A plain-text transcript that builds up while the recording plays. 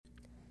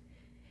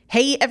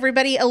Hey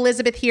everybody,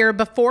 Elizabeth here.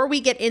 Before we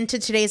get into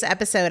today's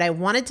episode, I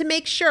wanted to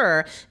make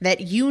sure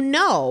that you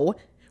know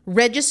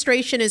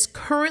registration is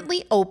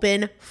currently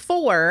open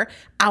for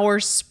our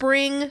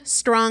Spring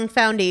Strong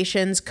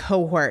Foundations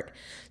cohort.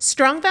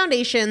 Strong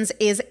Foundations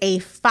is a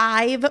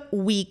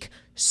 5-week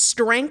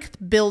strength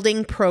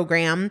building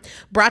program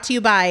brought to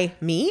you by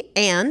me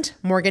and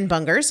Morgan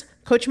Bungers.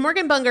 Coach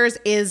Morgan Bungers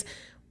is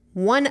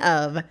one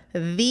of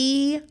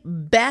the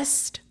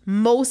best,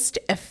 most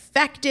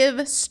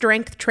effective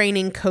strength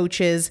training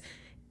coaches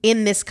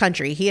in this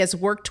country. He has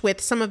worked with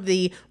some of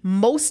the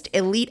most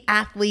elite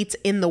athletes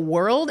in the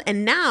world,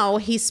 and now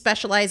he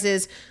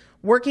specializes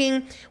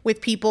working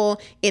with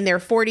people in their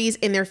 40s,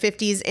 in their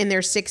 50s, in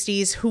their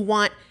 60s who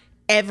want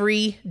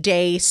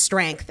everyday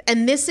strength.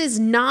 And this is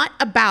not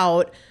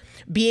about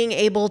being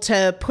able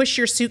to push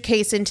your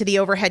suitcase into the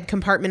overhead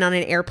compartment on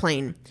an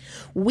airplane.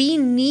 We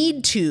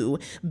need to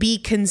be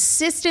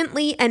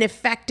consistently and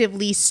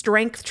effectively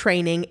strength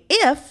training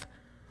if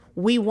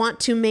we want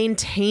to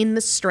maintain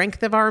the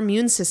strength of our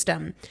immune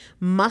system.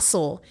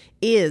 Muscle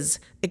is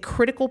a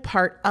critical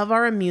part of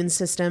our immune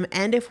system,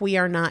 and if we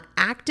are not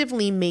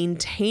actively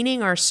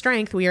maintaining our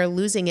strength, we are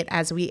losing it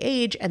as we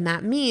age, and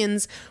that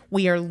means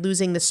we are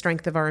losing the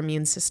strength of our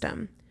immune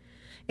system.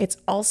 It's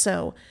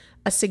also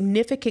a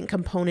significant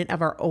component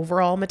of our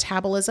overall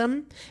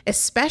metabolism,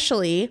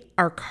 especially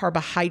our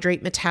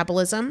carbohydrate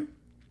metabolism.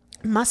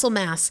 Muscle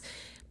mass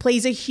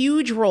plays a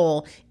huge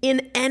role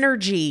in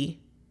energy,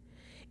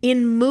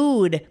 in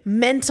mood,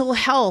 mental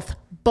health,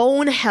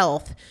 bone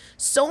health,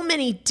 so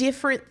many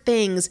different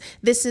things.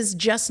 This is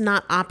just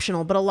not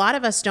optional, but a lot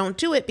of us don't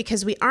do it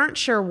because we aren't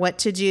sure what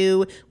to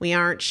do. We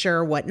aren't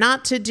sure what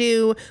not to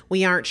do.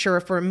 We aren't sure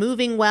if we're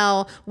moving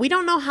well. We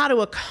don't know how to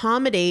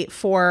accommodate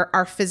for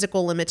our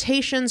physical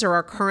limitations or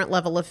our current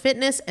level of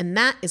fitness, and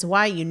that is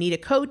why you need a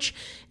coach,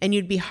 and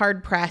you'd be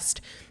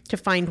hard-pressed to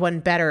find one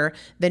better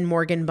than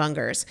Morgan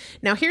Bungers.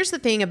 Now, here's the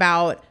thing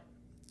about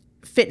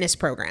fitness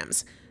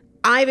programs.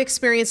 I've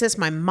experienced this.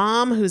 My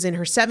mom, who's in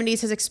her 70s,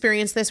 has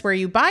experienced this, where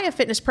you buy a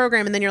fitness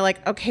program and then you're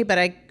like, okay, but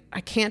I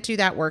can't do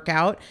that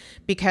workout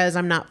because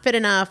I'm not fit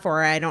enough,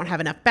 or I don't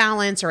have enough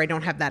balance, or I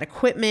don't have that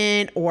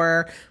equipment,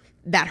 or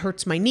that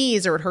hurts my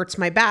knees, or it hurts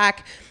my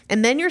back.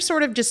 And then you're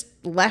sort of just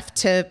left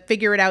to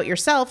figure it out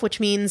yourself, which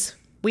means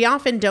we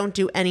often don't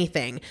do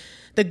anything.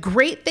 The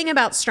great thing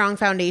about Strong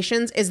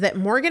Foundations is that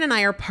Morgan and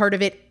I are part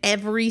of it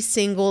every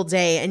single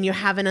day, and you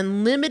have an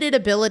unlimited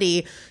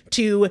ability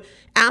to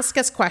ask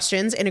us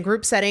questions in a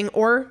group setting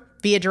or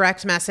via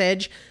direct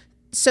message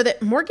so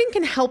that Morgan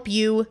can help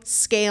you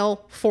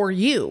scale for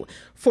you,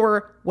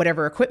 for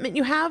whatever equipment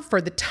you have, for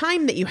the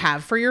time that you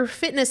have, for your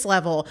fitness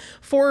level,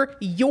 for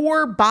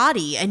your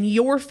body and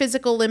your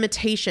physical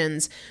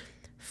limitations.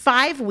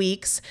 5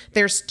 weeks,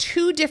 there's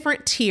 2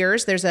 different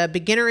tiers. There's a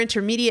beginner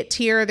intermediate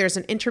tier. There's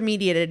an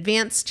intermediate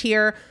advanced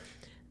tier.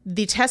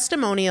 The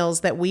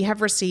testimonials that we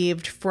have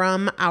received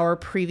from our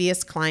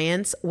previous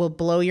clients will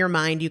blow your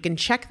mind. You can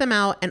check them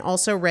out and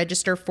also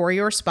register for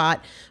your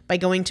spot by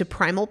going to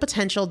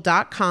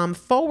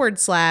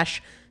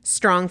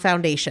primalpotential.com/strong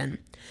foundation.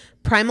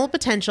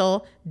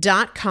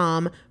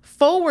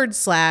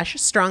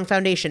 primalpotential.com/strong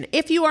foundation.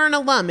 If you are an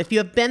alum, if you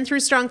have been through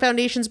Strong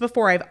Foundations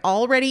before, I've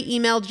already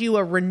emailed you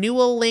a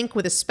renewal link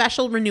with a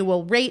special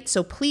renewal rate,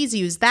 so please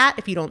use that.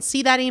 If you don't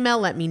see that email,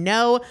 let me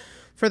know.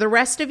 For the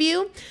rest of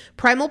you,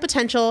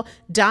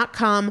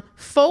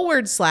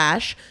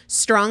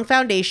 primalpotential.com/strong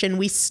foundation.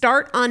 We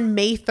start on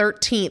May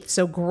 13th,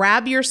 so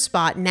grab your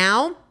spot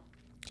now.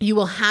 You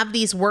will have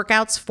these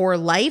workouts for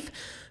life.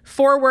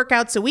 4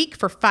 workouts a week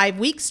for 5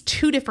 weeks,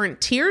 2 different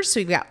tiers. So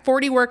you've got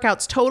 40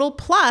 workouts total.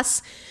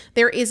 Plus,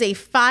 there is a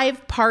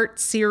 5-part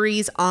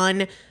series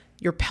on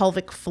your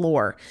pelvic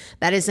floor.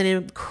 That is an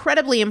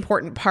incredibly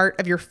important part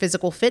of your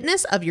physical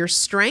fitness, of your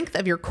strength,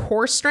 of your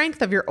core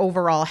strength, of your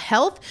overall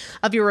health,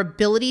 of your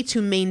ability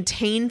to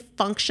maintain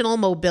functional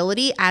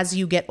mobility as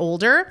you get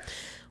older.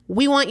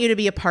 We want you to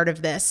be a part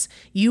of this.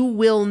 You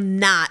will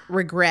not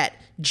regret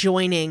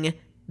joining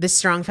the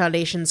Strong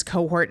Foundations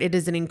cohort. It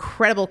is an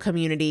incredible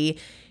community.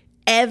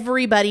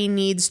 Everybody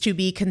needs to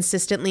be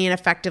consistently and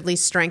effectively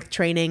strength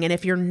training. And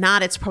if you're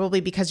not, it's probably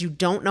because you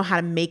don't know how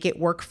to make it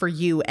work for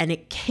you. And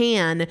it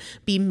can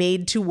be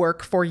made to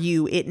work for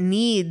you. It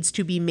needs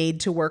to be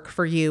made to work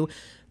for you.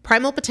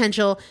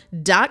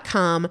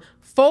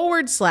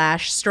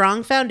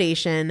 primalpotential.com/strong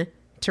foundation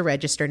to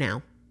register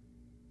now.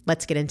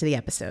 Let's get into the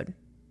episode.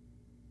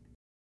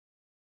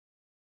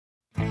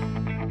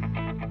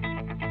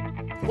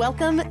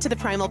 Welcome to the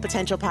Primal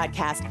Potential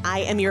Podcast.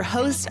 I am your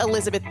host,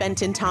 Elizabeth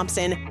Benton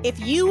Thompson. If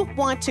you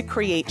want to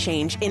create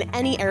change in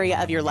any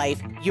area of your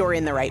life, you're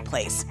in the right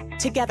place.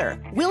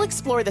 Together, we'll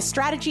explore the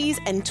strategies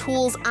and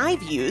tools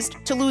I've used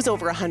to lose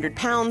over 100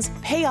 pounds,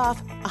 pay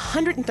off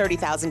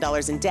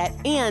 $130,000 in debt,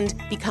 and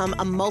become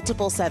a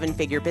multiple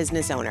seven-figure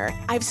business owner.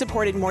 I've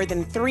supported more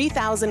than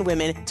 3,000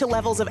 women to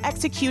levels of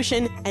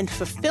execution and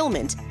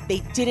fulfillment they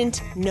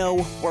didn't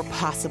know were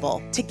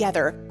possible.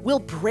 Together, we'll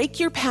break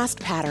your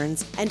past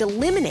patterns and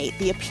eliminate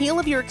the appeal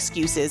of your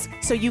excuses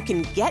so you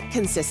can get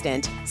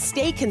consistent,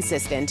 stay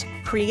consistent,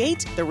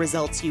 create the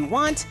results you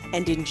want,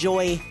 and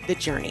enjoy the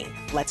journey.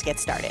 Let's get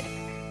started.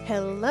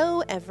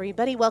 Hello,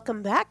 everybody.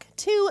 Welcome back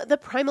to the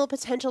Primal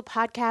Potential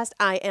Podcast.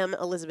 I am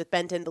Elizabeth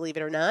Benton, believe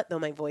it or not, though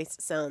my voice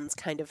sounds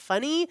kind of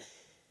funny.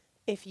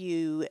 If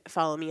you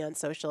follow me on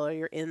social or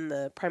you're in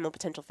the Primal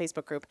Potential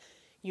Facebook group,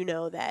 you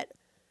know that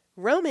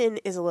Roman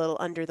is a little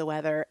under the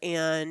weather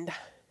and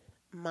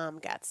Mom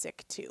got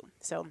sick too.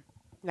 So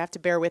you have to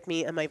bear with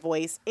me and my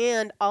voice,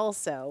 and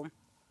also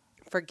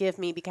forgive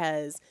me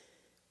because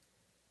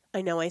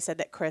I know I said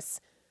that Chris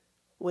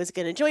was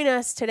going to join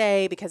us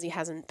today because he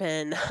hasn't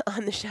been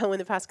on the show in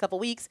the past couple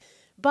weeks.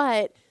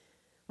 But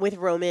with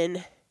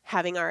Roman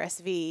having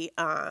RSV,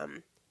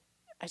 I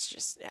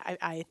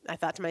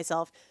thought to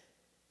myself,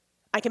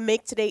 I can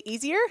make today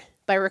easier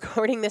by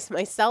recording this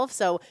myself.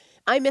 So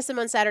I miss him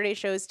on Saturday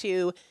shows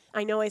too.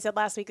 I know I said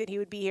last week that he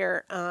would be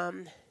here,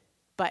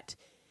 but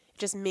it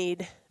just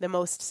made the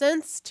most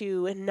sense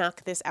to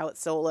knock this out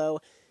solo.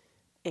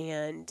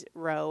 And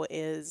Ro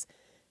is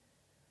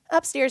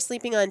upstairs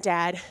sleeping on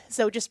Dad.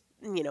 So just,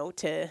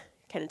 to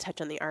kind of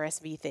touch on the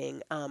RSV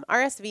thing.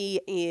 RSV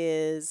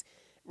is,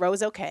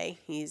 Ro's okay.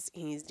 He's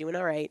doing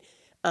all right.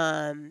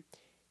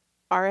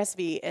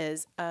 RSV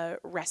is a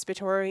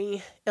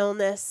respiratory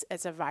illness.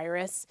 It's a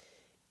virus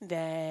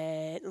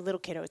that little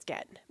kiddos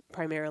get,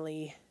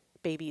 primarily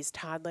babies,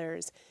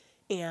 toddlers.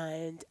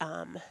 And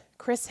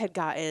Chris had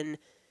gotten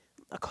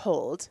a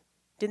cold.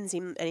 Didn't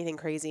seem anything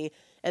crazy.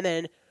 And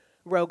then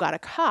Ro got a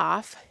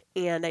cough,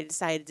 and I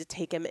decided to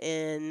take him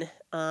in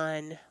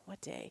on, what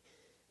day?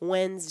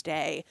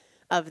 Wednesday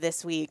of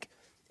this week,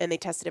 and they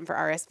tested him for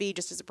RSV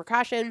just as a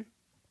precaution.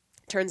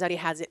 Turns out he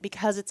has it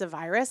because it's a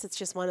virus. It's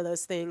just one of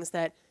those things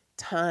that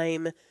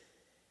time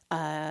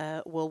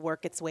will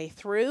work its way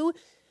through.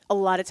 A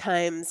lot of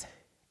times,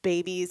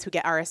 babies who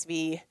get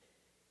RSV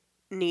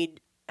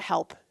need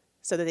help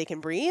so that they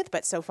can breathe,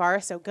 but so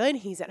far, so good.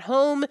 He's at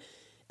home.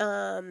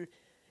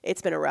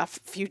 It's been a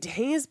rough few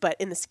days, but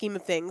in the scheme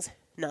of things,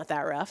 not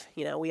that rough.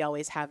 We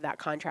always have that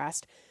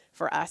contrast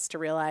for us to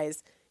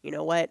realize,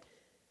 what?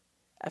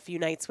 A few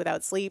nights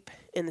without sleep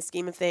in the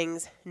scheme of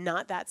things,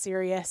 not that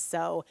serious.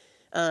 So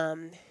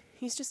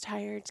he's just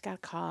tired. He's got a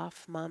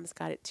cough. Mom's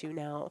got it too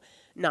now.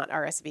 Not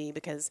RSV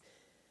because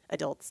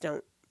adults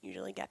don't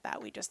usually get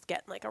that. We just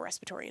get like a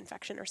respiratory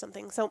infection or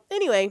something. So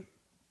anyway,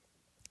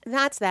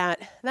 that's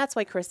that. That's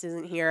why Chris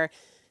isn't here.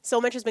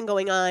 So much has been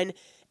going on,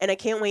 and I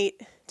can't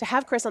wait to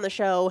have Chris on the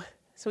show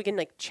so we can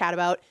chat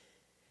about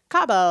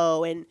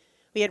Cabo, and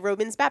we had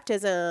Robin's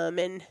baptism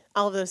and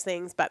all of those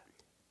things. But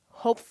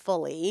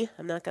hopefully,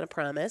 I'm not going to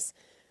promise,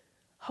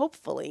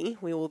 hopefully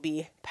we will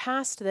be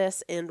past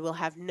this and we'll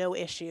have no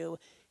issue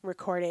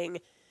recording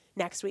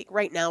next week.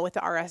 Right now with the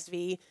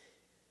RSV,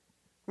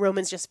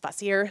 Roman's just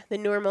fussier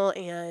than normal,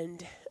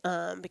 and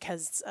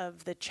because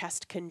of the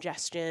chest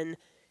congestion,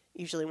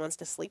 usually wants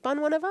to sleep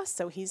on one of us.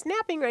 So he's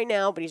napping right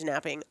now, but he's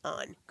napping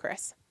on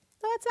Chris.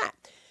 So that's that.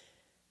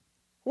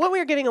 What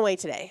we're giving away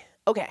today.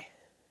 Okay.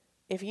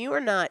 If you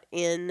are not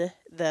in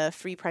the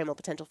free Primal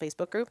Potential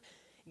Facebook group,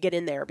 get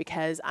in there,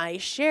 because I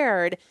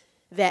shared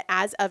that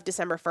as of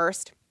December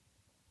 1st,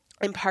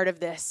 I'm part of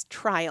this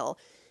trial.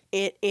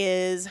 It's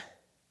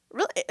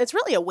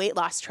really a weight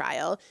loss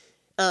trial,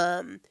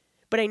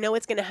 but I know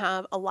it's going to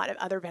have a lot of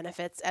other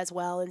benefits as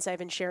well, and so I've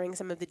been sharing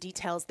some of the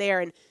details there,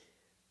 and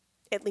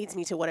it leads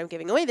me to what I'm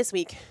giving away this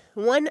week.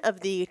 One of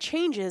the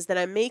changes that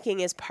I'm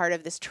making as part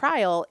of this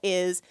trial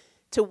is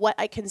to what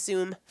I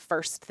consume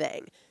first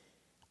thing.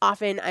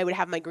 Often I would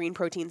have my green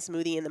protein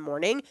smoothie in the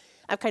morning.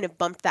 I've kind of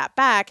bumped that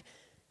back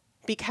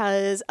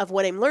because of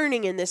what I'm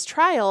learning in this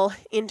trial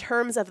in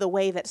terms of the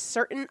way that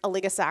certain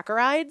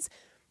oligosaccharides,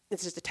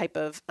 it's just a type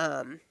of,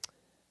 a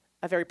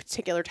very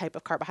particular type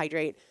of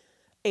carbohydrate,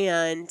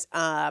 and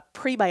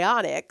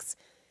prebiotics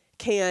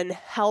can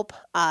help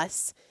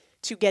us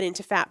to get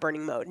into fat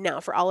burning mode. Now,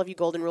 for all of you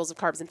golden rules of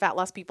carbs and fat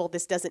loss people,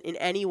 this doesn't in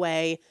any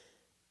way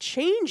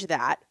change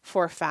that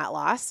for fat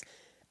loss,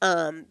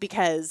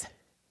 because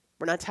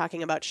we're not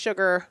talking about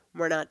sugar.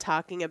 We're not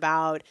talking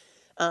about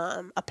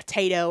a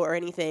potato or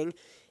anything.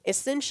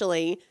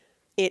 Essentially,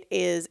 it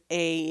is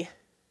a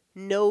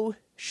no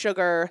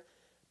sugar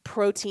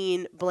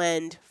protein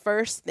blend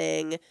first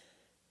thing,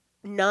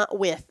 not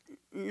with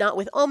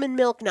almond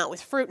milk, not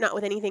with fruit, not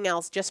with anything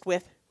else, just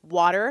with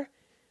water.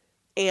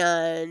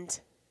 And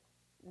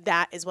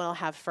that is what I'll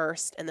have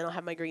first, and then I'll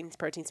have my green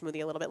protein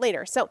smoothie a little bit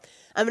later. So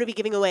I'm going to be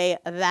giving away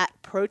that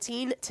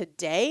protein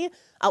today.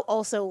 I'll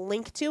also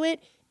link to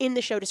it in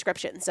the show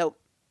description. So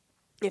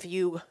if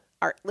you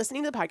are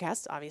listening to the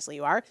podcast, obviously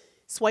you are,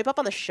 swipe up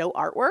on the show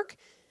artwork,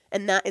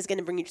 and that is going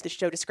to bring you to the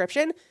show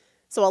description.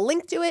 So I'll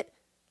link to it.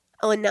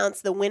 I'll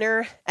announce the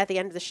winner at the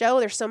end of the show.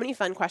 There's so many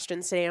fun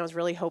questions today. I was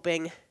really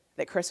hoping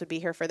that Chris would be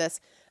here for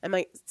this. I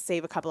might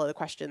save a couple of the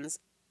questions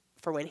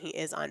for when he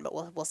is on,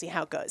 but we'll see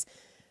how it goes.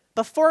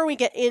 Before we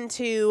get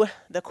into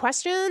the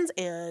questions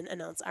and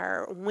announce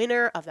our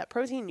winner of that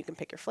protein, you can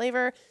pick your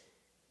flavor.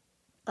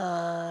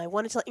 I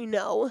wanted to let you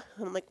know,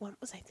 I'm like, what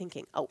was I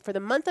thinking? Oh, for the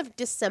month of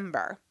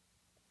December,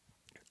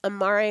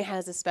 Amare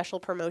has a special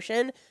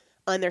promotion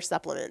on their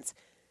supplements.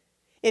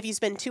 If you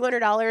spend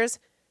 $200,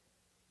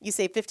 you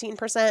save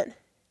 15%.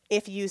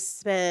 If you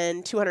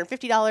spend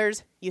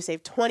 $250, you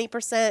save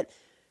 20%.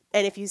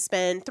 And if you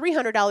spend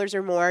 $300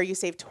 or more, you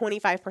save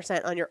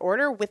 25% on your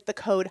order with the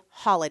code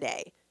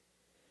HOLIDAY.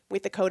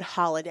 With the code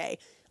HOLIDAY.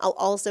 I'll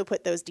also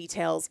put those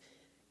details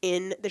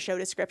in the show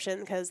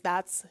description because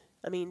that's,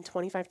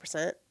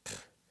 25%.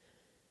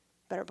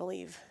 Better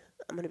believe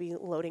I'm going to be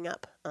loading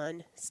up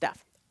on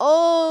stuff.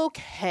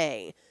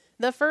 Okay.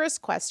 The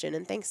first question,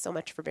 and thanks so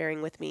much for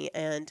bearing with me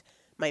and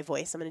my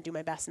voice. I'm going to do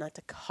my best not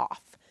to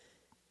cough.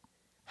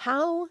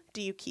 How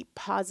do you keep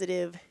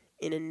positive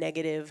in a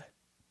negative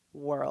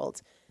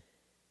world?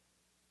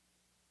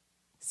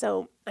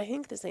 So I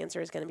think this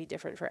answer is going to be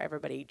different for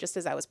everybody. Just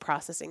as I was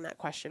processing that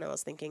question, I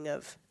was thinking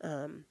of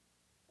 2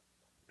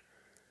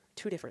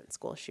 different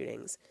school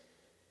shootings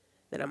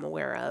that I'm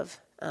aware of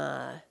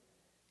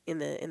in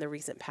the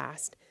recent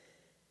past.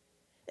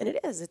 And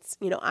it's,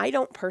 I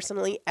don't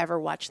personally ever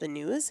watch the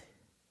news,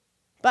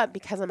 but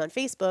because I'm on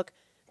Facebook,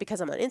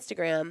 because I'm on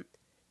Instagram,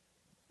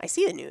 I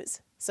see the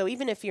news. So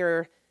even if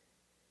you're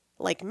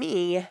like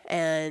me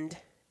and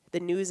the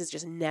news is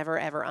just never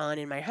ever on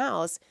in my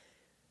house,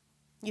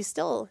 you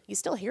still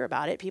hear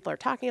about it. People are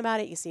talking about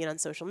it. You see it on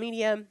social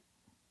media.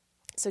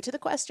 So to the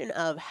question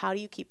of how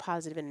do you keep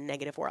positive in a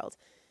negative world?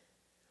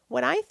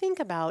 What I think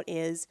about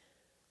is,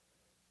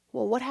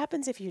 well, what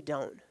happens if you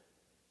don't?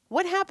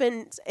 What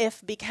happens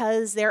if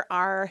because there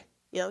are,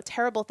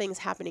 terrible things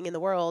happening in the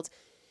world,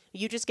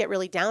 you just get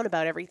really down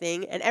about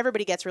everything and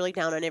everybody gets really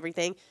down on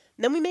everything,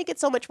 and then we make it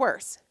so much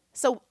worse.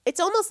 So it's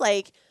almost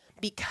like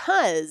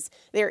because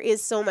there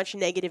is so much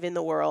negative in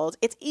the world,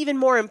 it's even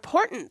more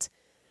important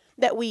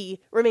that we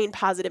remain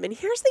positive. And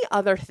here's the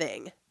other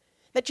thing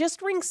that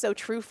just rings so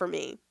true for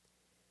me.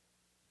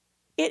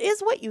 It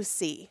is what you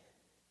see.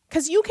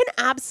 Because you can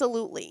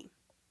absolutely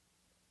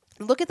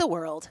look at the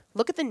world,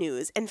 look at the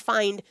news, and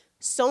find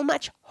so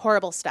much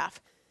horrible stuff.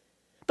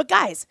 But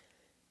guys,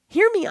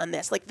 hear me on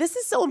this. This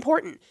is so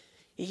important.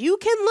 You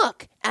can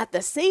look at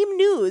the same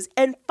news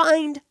and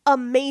find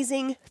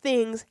amazing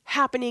things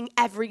happening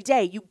every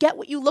day. You get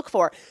what you look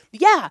for.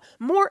 Yeah,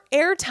 more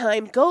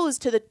airtime goes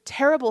to the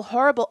terrible,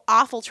 horrible,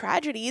 awful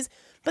tragedies,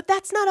 but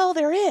that's not all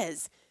there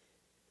is.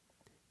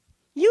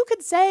 You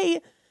could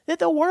say that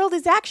the world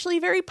is actually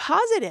very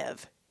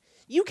positive.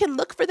 You can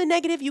look for the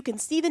negative, you can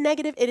see the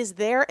negative, it is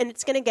there, and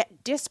it's going to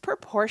get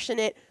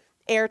disproportionate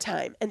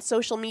airtime and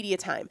social media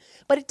time.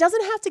 But it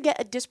doesn't have to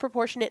get a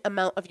disproportionate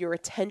amount of your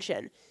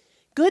attention.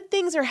 Good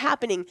things are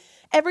happening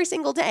every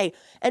single day.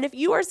 And if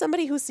you are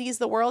somebody who sees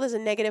the world as a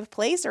negative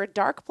place or a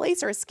dark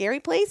place or a scary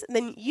place,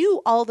 then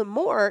you all the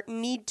more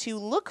need to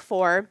look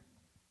for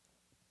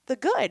the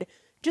good.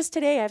 Just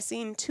today, I've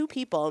seen 2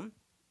 people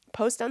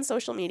post on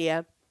social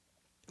media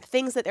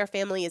things that their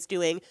family is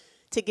doing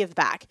to give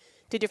back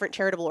to different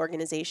charitable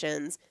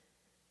organizations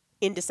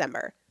in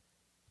December.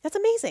 That's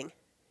amazing.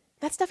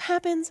 That stuff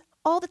happens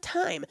all the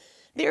time.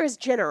 There is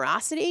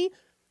generosity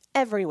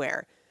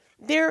everywhere.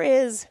 There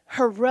is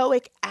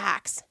heroic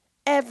acts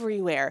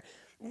everywhere.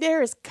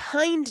 There is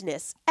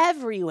kindness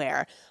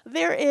everywhere.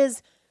 There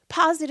is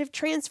positive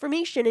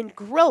transformation and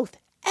growth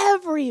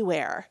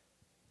everywhere.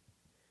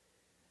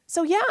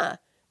 So yeah,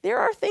 there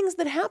are things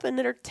that happen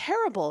that are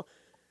terrible,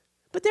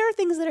 but there are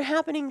things that are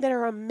happening that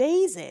are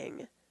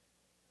amazing.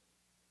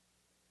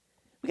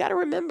 We got to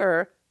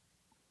remember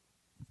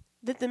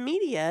that the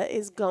media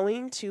is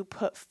going to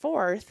put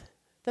forth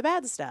the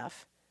bad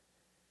stuff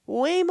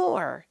way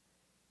more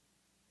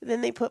than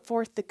they put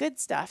forth the good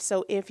stuff.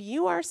 So if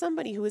you are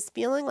somebody who is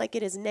feeling like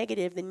it is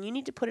negative, then you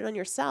need to put it on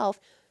yourself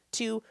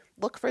to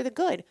look for the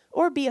good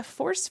or be a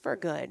force for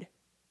good.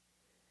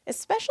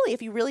 Especially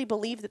if you really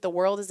believe that the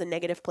world is a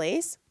negative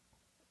place,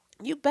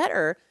 you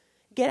better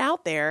get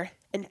out there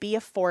and be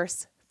a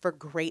force for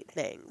great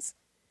things.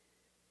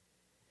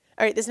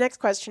 All right, this next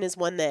question is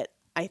one that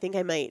I think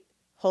I might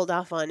hold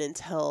off on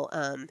until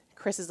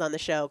Chris is on the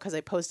show, because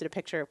I posted a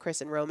picture of Chris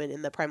and Roman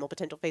in the Primal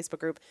Potential Facebook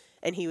group,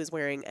 and he was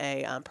wearing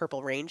a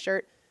Purple Rain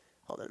shirt.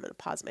 Hold on, I'm going to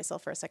pause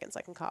myself for a second so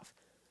I can cough.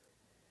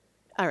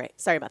 All right,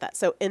 sorry about that.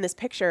 So in this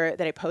picture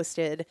that I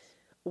posted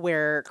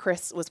where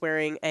Chris was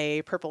wearing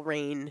a Purple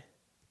Rain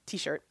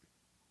t-shirt,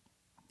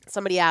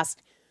 somebody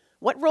asked,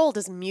 what role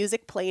does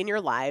music play in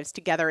your lives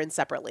together and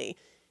separately?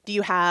 Do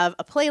you have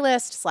a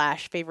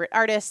playlist / favorite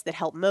artists that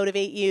help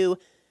motivate you?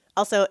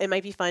 Also, it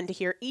might be fun to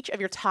hear each of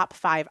your top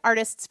 5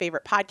 artists,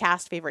 favorite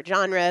podcasts, favorite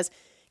genres,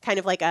 kind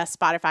of like a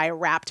Spotify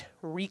Wrapped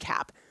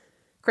recap.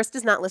 Chris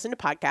does not listen to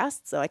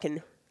podcasts, so I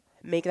can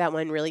make that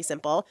one really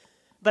simple.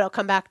 But I'll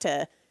come back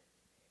to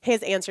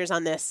his answers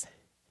on this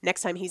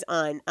next time he's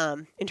on.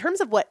 In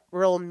terms of what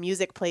role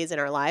music plays in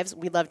our lives,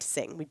 we love to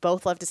sing. We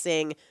both love to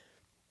sing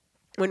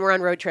when we're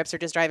on road trips or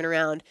just driving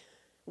around.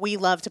 We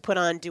love to put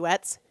on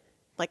duets,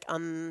 like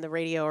on the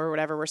radio or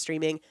whatever we're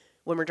streaming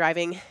when we're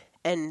driving,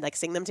 and like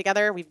sing them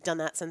together. We've done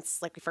that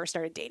since like we first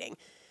started dating.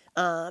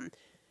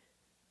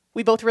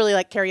 We both really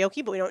like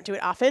karaoke, but we don't do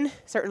it often.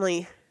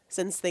 Certainly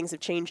since things have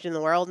changed in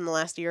the world in the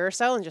last year or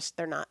so, and just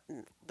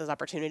those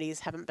opportunities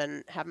haven't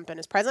been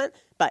as present.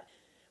 But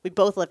we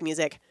both love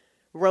music.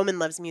 Roman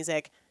loves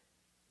music.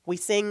 We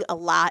sing a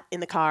lot in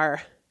the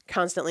car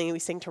constantly. We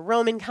sing to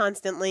Roman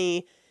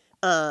constantly.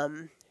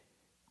 I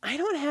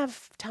don't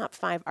have top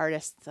 5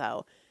 artists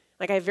though.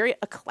 Like I have very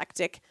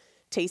eclectic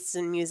tastes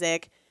in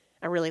music.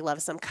 I really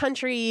love some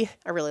country.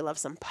 I really love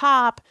some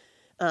pop.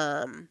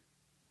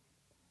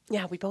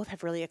 Yeah, we both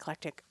have really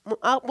eclectic.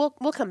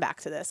 We'll come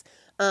back to this.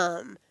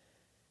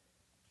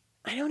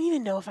 I don't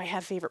even know if I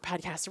have favorite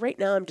podcasts. Right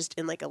now I'm just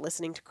in like a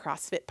listening to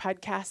CrossFit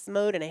podcast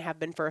mode, and I have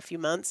been for a few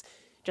months.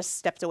 Just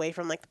stepped away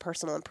from like the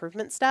personal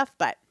improvement stuff,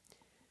 but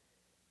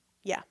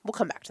yeah, we'll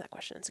come back to that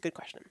question. It's a good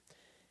question.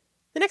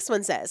 The next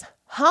one says,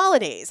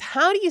 holidays.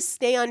 How do you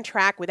stay on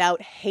track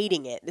without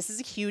hating it? This is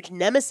a huge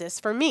nemesis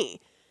for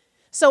me.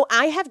 So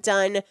I have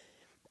done,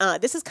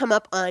 this has come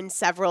up on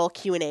several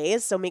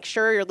Q&As, so make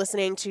sure you're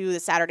listening to the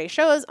Saturday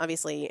shows.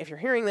 Obviously, if you're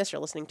hearing this,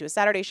 you're listening to a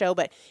Saturday show,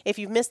 but if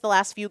you've missed the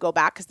last few, go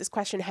back because this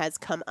question has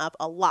come up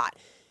a lot.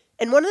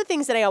 And one of the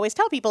things that I always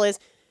tell people is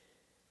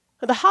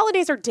the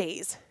holidays are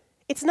days.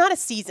 It's not a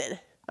season,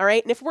 all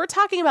right? And if we're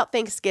talking about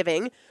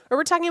Thanksgiving, or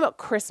we're talking about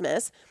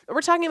Christmas, or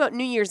we're talking about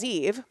New Year's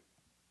Eve,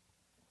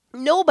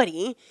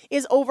 nobody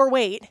is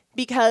overweight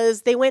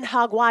because they went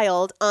hog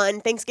wild on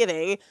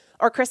Thanksgiving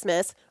or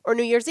Christmas or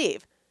New Year's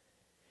Eve.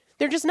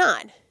 They're just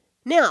not.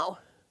 Now,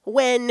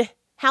 when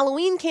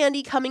Halloween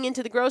candy coming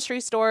into the grocery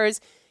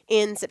stores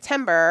in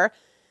September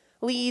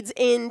leads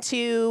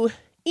into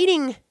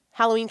eating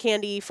Halloween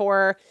candy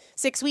for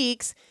 6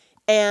 weeks,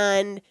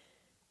 and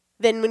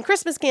then when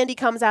Christmas candy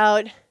comes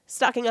out,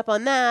 stocking up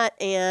on that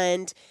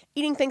and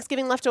eating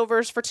Thanksgiving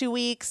leftovers for 2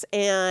 weeks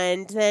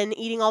and then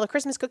eating all the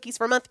Christmas cookies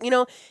for a month,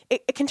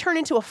 it can turn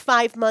into a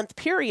 5-month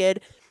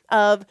period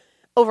of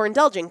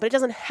overindulging, but it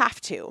doesn't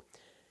have to.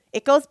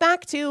 It goes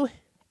back to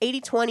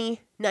 80-20,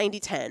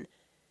 90-10.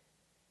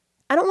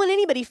 I don't want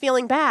anybody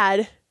feeling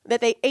bad that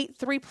they ate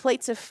 3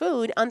 plates of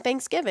food on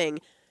Thanksgiving.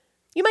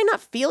 You might not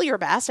feel your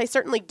best. I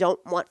certainly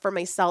don't want for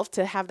myself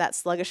to have that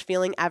sluggish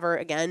feeling ever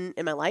again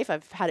in my life.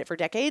 I've had it for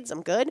decades.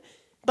 I'm good.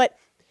 But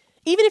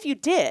even if you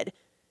did,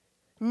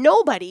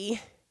 nobody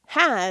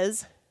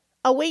has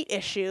a weight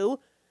issue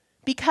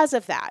because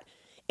of that.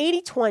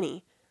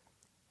 80-20.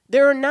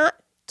 There are not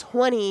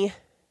 20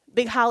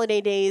 big holiday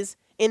days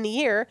in the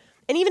year.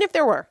 And even if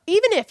there were,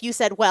 even if you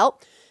said,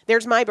 well,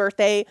 there's my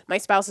birthday, my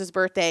spouse's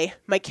birthday,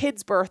 my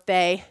kid's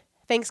birthday,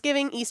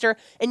 Thanksgiving, Easter,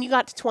 and you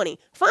got to 20,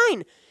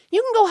 fine.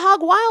 You can go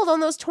hog wild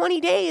on those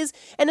 20 days.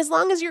 And as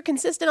long as you're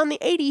consistent on the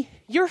 80,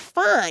 you're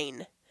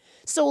fine.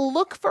 So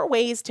look for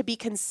ways to be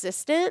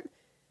consistent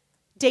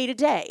day to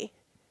day.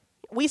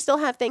 We still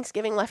have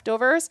Thanksgiving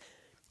leftovers,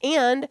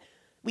 and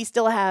we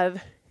still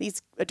have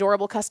these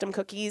adorable custom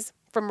cookies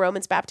from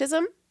Roman's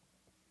baptism.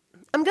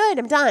 I'm good.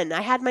 I'm done.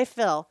 I had my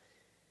fill.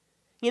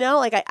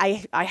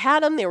 I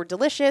had them. They were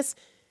delicious.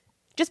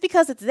 Just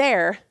because it's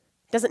there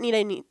doesn't mean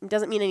I need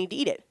to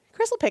eat it.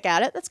 Chris will pick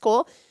at it. That's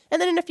cool. And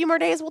then in a few more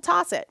days, we'll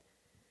toss it.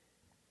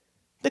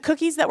 The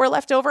cookies that were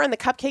left over and the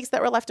cupcakes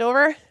that were left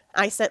over,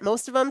 I sent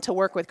most of them to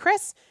work with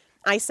Chris.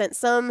 I sent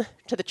some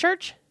to the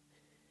church.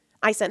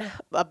 I sent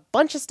a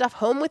bunch of stuff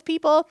home with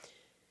people.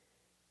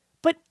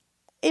 But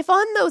if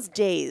on those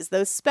days,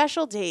 those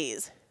special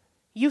days,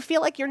 you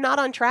feel like you're not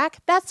on track,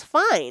 that's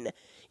fine.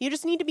 You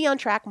just need to be on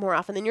track more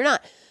often than you're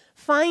not.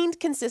 Find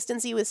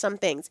consistency with some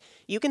things.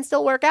 You can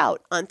still work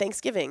out on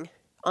Thanksgiving,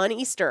 on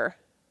Easter,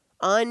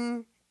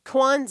 on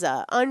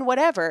Kwanzaa, on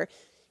whatever.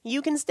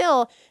 You can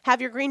still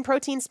have your green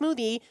protein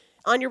smoothie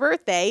on your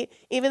birthday,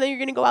 even though you're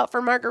going to go out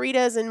for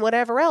margaritas and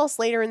whatever else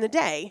later in the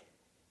day.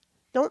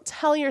 Don't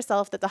tell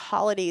yourself that the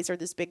holidays are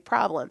this big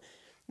problem.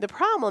 The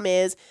problem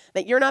is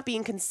that you're not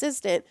being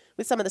consistent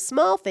with some of the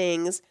small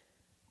things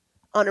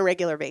on a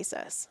regular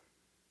basis.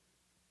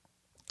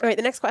 All right,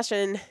 the next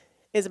question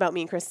is about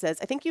me, and Chris says,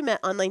 I think you met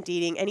online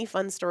dating. Any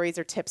fun stories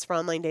or tips for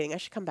online dating? I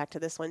should come back to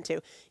this one too.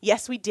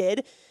 Yes, we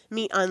did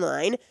meet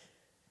online.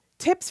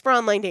 Tips for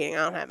online dating,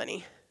 I don't have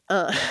any.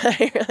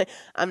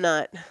 I'm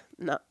not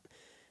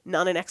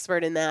an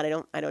expert in that. I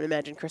don't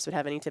imagine Chris would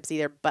have any tips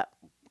either, but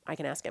I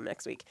can ask him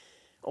next week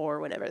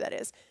or whenever that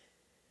is.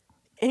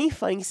 Any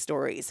funny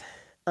stories?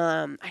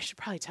 I should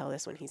probably tell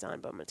this when he's on,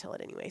 but I'm going to tell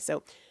it anyway.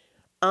 So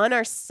on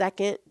our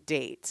second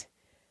date,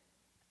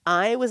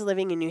 I was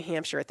living in New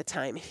Hampshire at the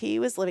time. He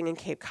was living in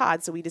Cape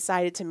Cod, so we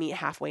decided to meet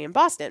halfway in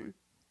Boston.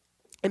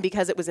 And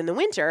because it was in the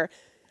winter,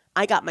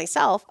 I got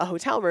myself a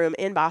hotel room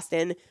in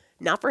Boston,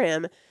 not for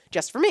him,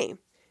 just for me.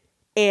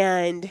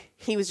 And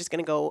he was just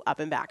going to go up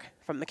and back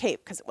from the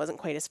Cape because it wasn't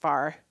quite as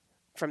far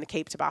from the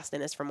Cape to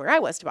Boston as from where I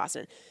was to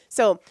Boston.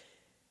 So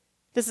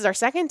this is our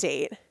second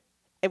date.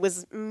 It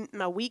was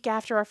a week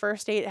after our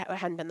first date. It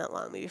hadn't been that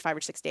long, maybe 5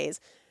 or 6 days.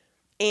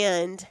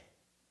 And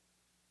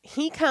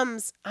he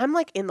comes, I'm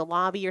like in the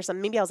lobby or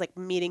something. Maybe I was like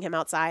meeting him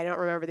outside. I don't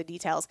remember the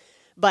details.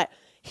 But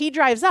he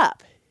drives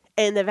up,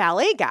 and the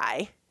valet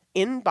guy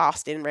in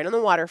Boston, right on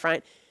the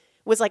waterfront,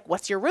 was like,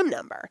 "What's your room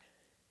number?"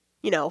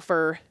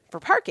 For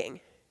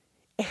parking.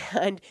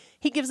 And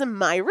he gives him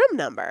my room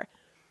number.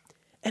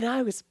 And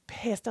I was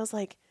pissed. I was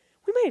like,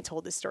 we might have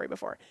told this story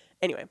before.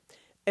 Anyway,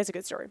 it's a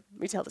good story.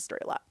 We tell this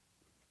story a lot.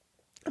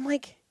 I'm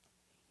like,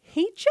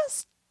 he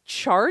just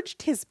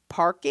charged his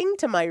parking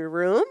to my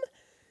room?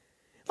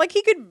 Like,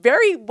 he could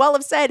very well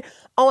have said,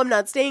 "Oh, I'm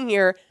not staying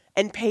here,"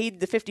 and paid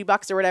the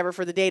 $50 or whatever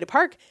for the day to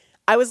park.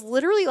 I was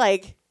literally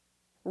like,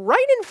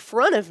 right in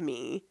front of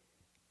me,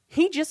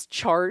 he just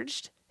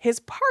charged his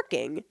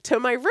parking to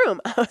my room.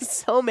 I was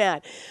so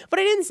mad, but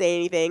I didn't say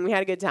anything. We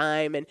had a good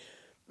time. And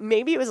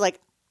maybe it was like,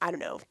 I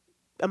don't know,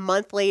 a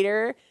month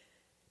later,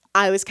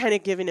 I was kind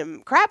of giving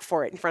him crap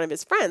for it in front of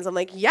his friends. I'm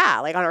like, yeah,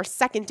 like on our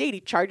second date, he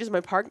charges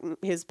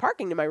his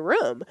parking to my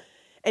room.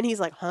 And he's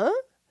like, huh?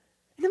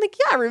 And I'm like,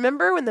 yeah,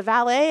 remember when the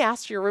valet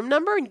asked for your room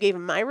number and you gave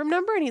him my room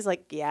number? And he's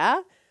like,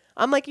 yeah.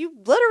 I'm like, you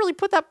literally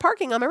put that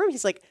parking on my room.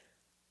 He's like,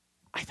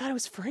 I thought it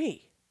was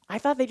free. I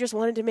thought they just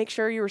wanted to make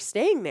sure you were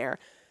staying there.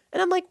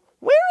 And I'm like,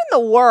 where in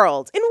the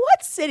world, in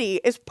what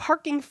city is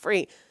parking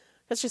free?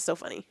 That's just so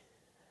funny.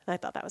 I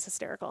thought that was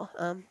hysterical.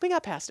 We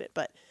got past it,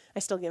 but I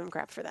still give him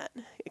crap for that.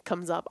 It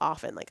comes up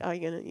often, like, "Oh,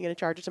 you gonna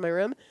charge it to my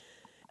room?"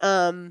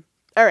 All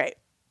right.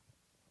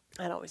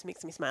 That always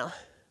makes me smile.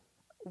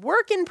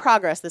 Work in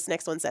progress, this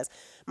next one says.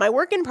 My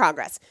work in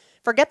progress.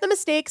 Forget the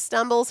mistakes,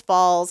 stumbles,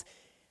 falls,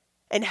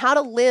 and how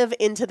to live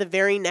into the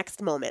very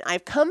next moment.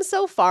 I've come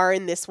so far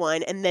in this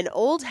one, and then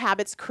old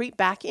habits creep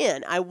back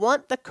in. I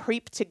want the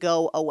creep to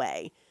go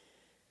away.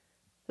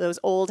 Those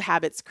old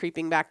habits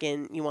creeping back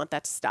in, you want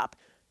that to stop.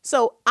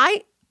 So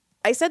I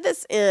said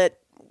this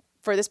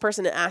for this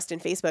person that asked in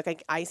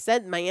Facebook. I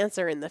said my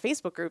answer in the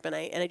Facebook group, and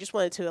I just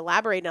wanted to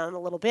elaborate on it a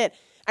little bit.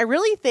 I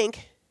really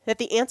think that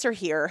the answer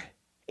here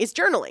is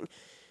journaling.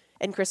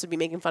 And Chris would be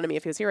making fun of me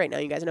if he was here right now.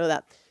 You guys know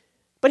that.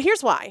 But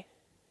here's why.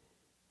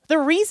 The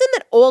reason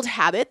that old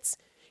habits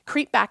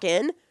creep back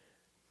in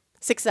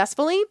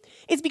successfully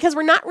is because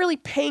we're not really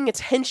paying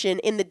attention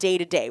in the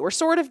day-to-day. We're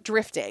sort of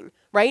drifting,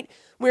 right?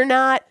 We're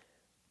not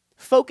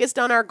focused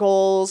on our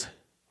goals.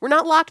 We're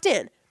not locked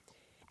in.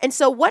 And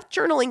so what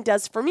journaling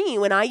does for me,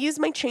 when I use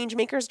my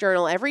Changemakers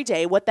journal every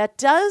day, what that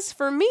does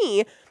for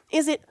me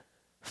is it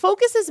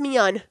focuses me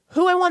on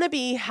who I want to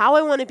be, how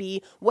I want to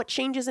be, what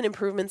changes and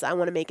improvements I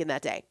want to make in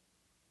that day.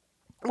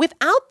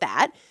 Without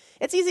that,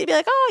 it's easy to be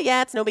like, "Oh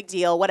yeah, it's no big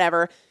deal,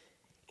 whatever."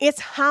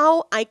 It's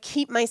how I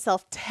keep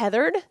myself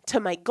tethered to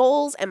my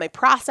goals and my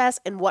process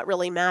and what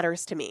really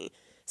matters to me.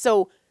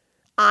 So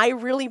I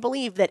really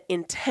believe that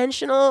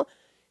intentional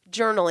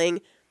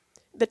journaling,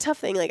 the tough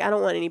thing, like, I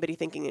don't want anybody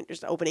thinking that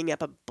just opening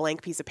up a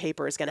blank piece of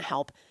paper is going to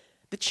help.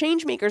 The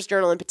Changemakers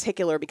journal in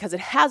particular, because it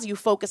has you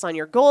focus on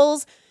your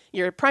goals,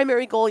 your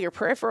primary goal, your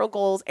peripheral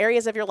goals,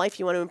 areas of your life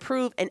you want to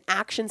improve, and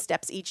action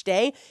steps each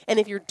day. And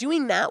if you're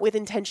doing that with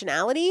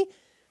intentionality,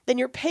 then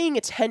you're paying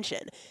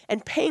attention.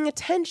 And paying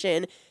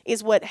attention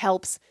is what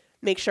helps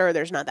make sure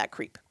there's not that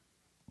creep.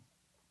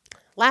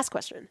 Last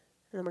question, and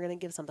then we're going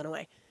to give something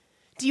away.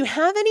 Do you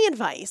have any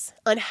advice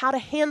on how to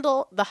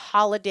handle the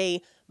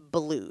holiday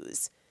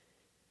blues?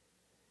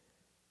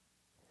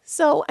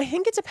 So I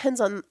think it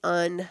depends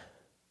on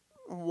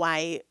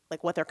why,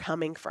 like, what they're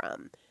coming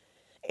from.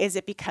 Is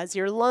it because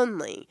you're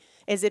lonely?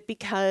 Is it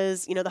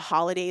because, the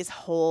holidays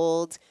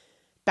hold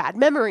bad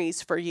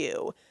memories for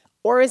you?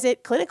 Or is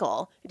it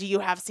clinical? Do you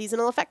have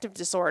seasonal affective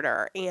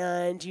disorder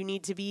and you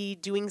need to be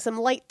doing some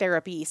light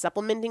therapy,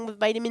 supplementing with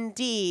vitamin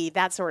D,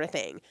 that sort of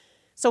thing?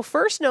 So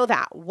first know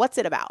that. What's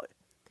it about?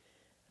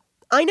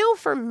 I know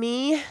for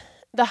me,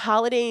 the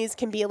holidays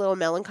can be a little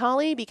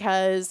melancholy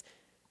because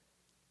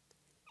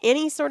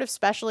any sort of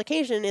special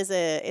occasion is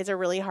a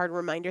really hard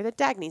reminder that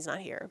Dagny's not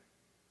here.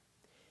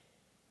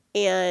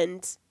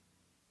 And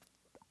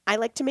I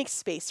like to make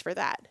space for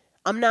that.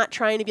 I'm not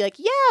trying to be like,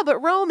 yeah, but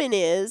Roman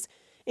is.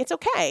 It's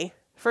okay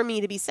for me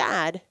to be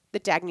sad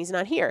that Dagny's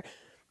not here.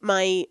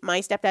 My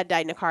stepdad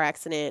died in a car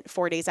accident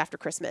 4 days after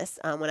Christmas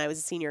when I was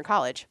a senior in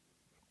college.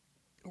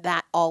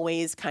 That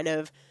always kind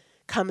of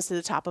comes to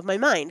the top of my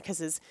mind because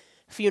his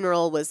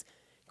funeral was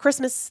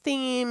Christmas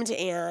themed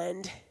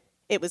and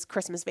it was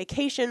Christmas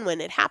vacation when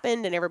it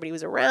happened and everybody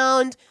was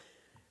around.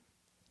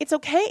 It's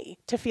okay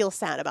to feel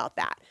sad about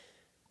that.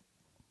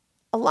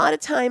 A lot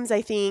of times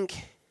I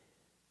think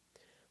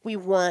we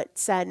want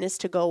sadness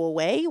to go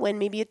away when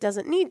maybe it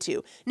doesn't need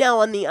to. Now,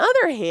 on the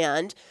other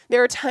hand,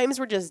 there are times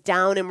we're just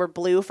down and we're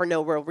blue for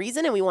no real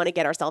reason and we want to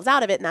get ourselves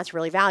out of it, and that's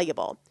really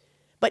valuable.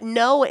 But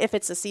know if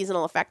it's a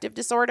seasonal affective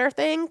disorder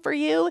thing for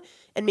you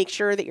and make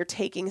sure that you're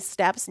taking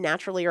steps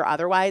naturally or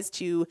otherwise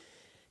to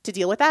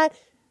deal with that.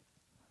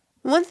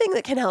 One thing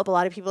that can help a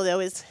lot of people,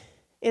 though,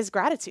 is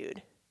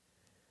gratitude.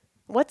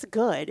 What's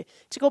good?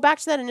 To go back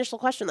to that initial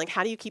question, like,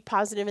 how do you keep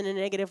positive in a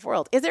negative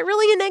world? Is it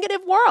really a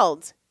negative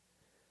world?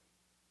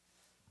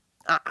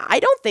 I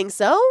don't think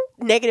so.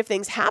 Negative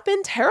things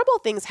happen. Terrible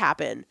things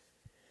happen.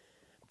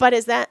 But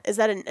is that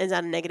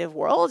a negative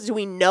world? Do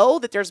we know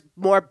that there's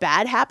more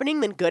bad happening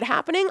than good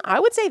happening? I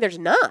would say there's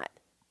not.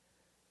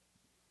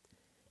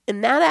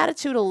 And that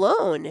attitude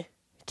alone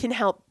can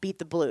help beat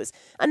the blues.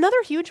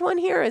 Another huge one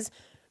here is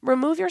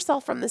remove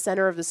yourself from the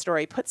center of the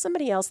story. Put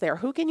somebody else there.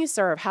 Who can you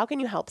serve? How can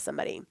you help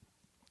somebody?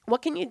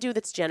 What can you do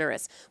that's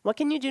generous? What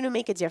can you do to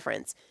make a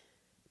difference?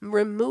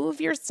 Remove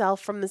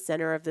yourself from the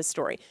center of the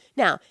story.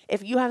 Now,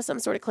 if you have some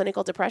sort of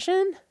clinical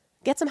depression,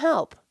 get some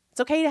help. It's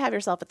okay to have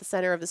yourself at the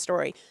center of the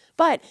story.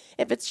 But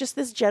if it's just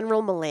this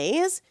general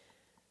malaise,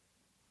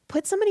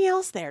 put somebody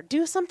else there.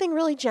 Do something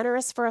really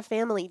generous for a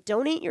family.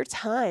 Donate your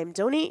time.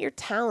 Donate your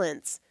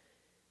talents.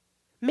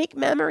 Make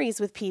memories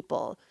with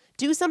people.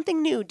 Do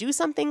something new. Do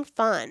something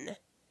fun.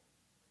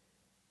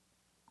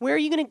 Where are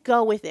you going to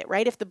go with it,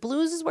 right? If the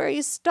blues is where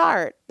you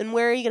start, then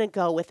where are you going to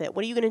go with it?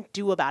 What are you going to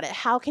do about it?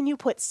 How can you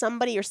put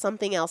somebody or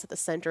something else at the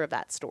center of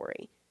that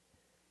story?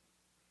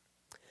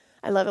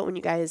 I love it when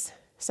you guys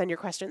send your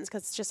questions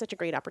because it's just such a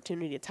great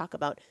opportunity to talk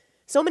about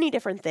so many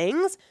different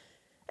things.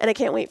 And I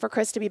can't wait for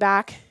Chris to be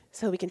back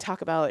so we can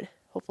talk about,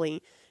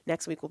 hopefully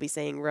next week we'll be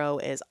saying Roe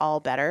is all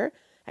better.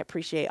 I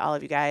appreciate all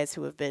of you guys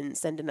who have been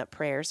sending up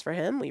prayers for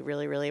him. We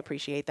really, really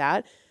appreciate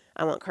that.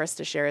 I want Chris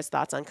to share his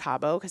thoughts on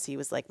Cabo because he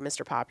was like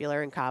Mr.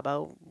 Popular in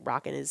Cabo,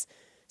 rocking his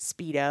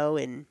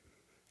Speedo and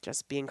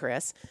just being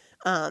Chris.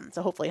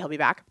 So hopefully he'll be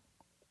back.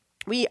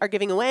 We are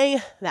giving away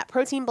that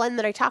protein blend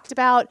that I talked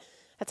about.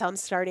 That's how I'm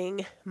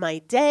starting my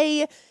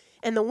day.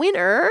 And the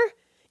winner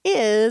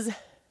is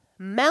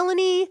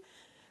Melanie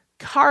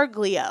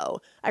Carglio.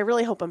 I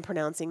really hope I'm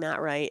pronouncing that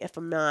right. If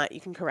I'm not,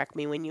 you can correct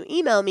me when you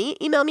email me.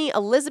 Email me,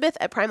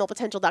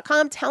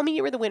 elizabeth@primalpotential.com. Tell me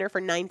you were the winner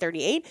for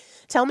 $9.38.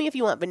 Tell me if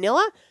you want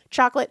vanilla,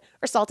 chocolate,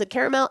 or salted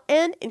caramel,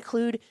 and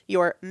include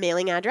your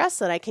mailing address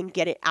so that I can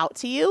get it out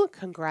to you.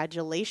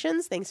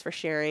 Congratulations. Thanks for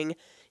sharing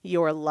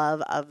your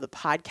love of the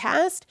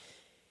podcast.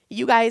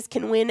 You guys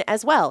can win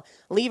as well.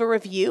 Leave a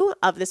review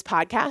of this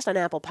podcast on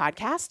Apple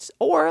Podcasts,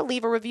 or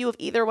leave a review of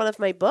either one of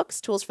my books,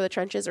 Tools for the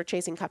Trenches or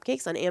Chasing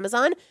Cupcakes, on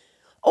Amazon.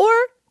 Or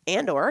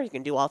you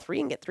can do all three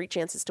and get 3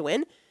 chances to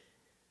win.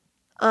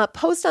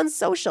 Post on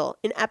social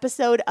an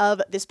episode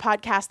of this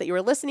podcast that you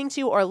are listening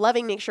to or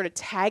loving. Make sure to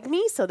tag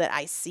me so that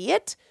I see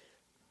it.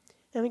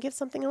 And we give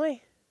something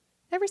away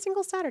every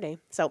single Saturday.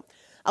 So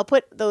I'll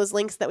put those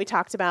links that we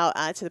talked about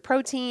to the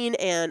protein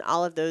and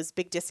all of those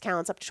big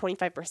discounts up to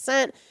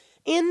 25%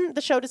 in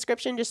the show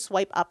description. Just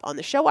swipe up on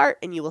the show art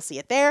and you will see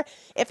it there.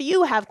 If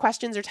you have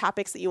questions or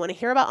topics that you want to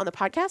hear about on the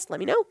podcast, let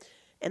me know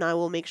and I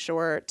will make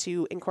sure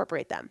to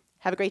incorporate them.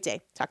 Have a great day.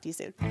 Talk to you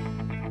soon.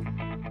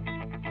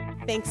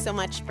 Thanks so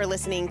much for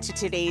listening to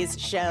today's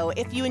show.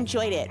 If you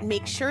enjoyed it,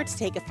 make sure to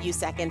take a few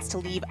seconds to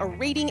leave a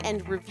rating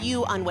and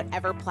review on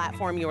whatever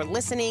platform you're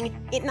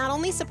listening. It not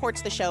only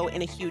supports the show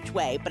in a huge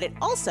way, but it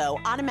also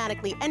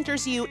automatically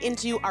enters you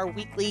into our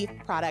weekly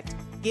product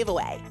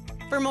giveaway.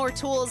 For more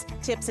tools,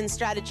 tips, and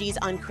strategies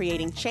on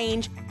creating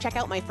change, check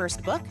out my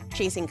first book,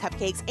 Chasing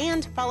Cupcakes,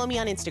 and follow me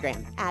on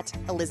Instagram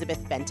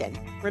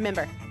 @ElizabethBenton.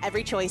 Remember,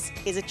 every choice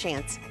is a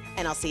chance,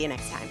 and I'll see you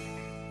next time.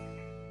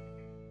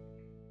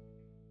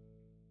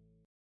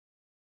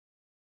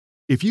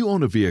 If you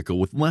own a vehicle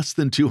with less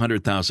than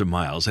 200,000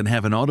 miles and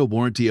have an auto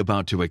warranty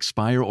about to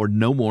expire or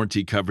no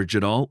warranty coverage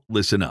at all,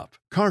 listen up.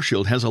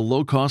 CarShield has a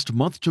low-cost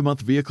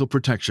month-to-month vehicle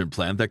protection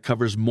plan that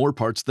covers more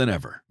parts than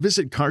ever.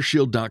 Visit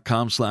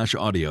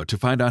carshield.com/audio to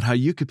find out how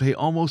you could pay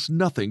almost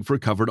nothing for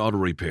covered auto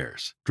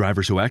repairs.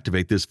 Drivers who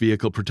activate this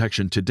vehicle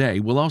protection today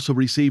will also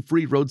receive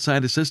free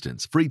roadside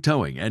assistance, free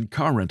towing, and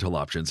car rental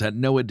options at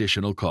no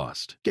additional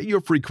cost. Get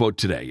your free quote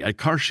today at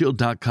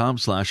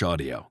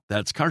carshield.com/audio.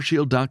 That's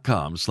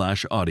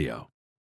carshield.com/audio.